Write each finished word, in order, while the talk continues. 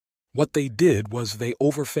What they did was they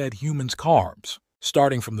overfed humans carbs.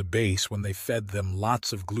 Starting from the base, when they fed them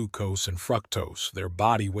lots of glucose and fructose, their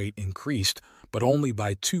body weight increased, but only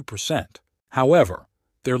by 2%. However,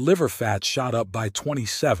 their liver fat shot up by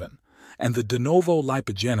 27%, and the de novo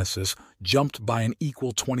lipogenesis jumped by an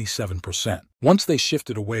equal 27%. Once they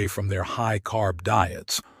shifted away from their high-carb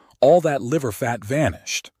diets, all that liver fat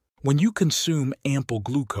vanished. When you consume ample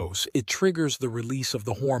glucose, it triggers the release of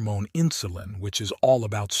the hormone insulin, which is all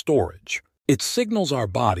about storage. It signals our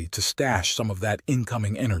body to stash some of that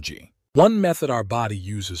incoming energy. One method our body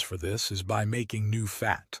uses for this is by making new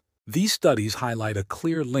fat. These studies highlight a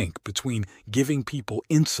clear link between giving people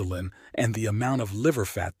insulin and the amount of liver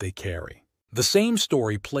fat they carry. The same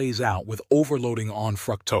story plays out with overloading on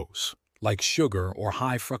fructose, like sugar or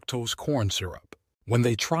high fructose corn syrup. When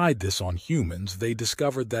they tried this on humans, they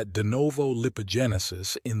discovered that de novo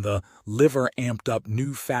lipogenesis in the liver amped up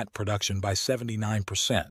new fat production by 79%.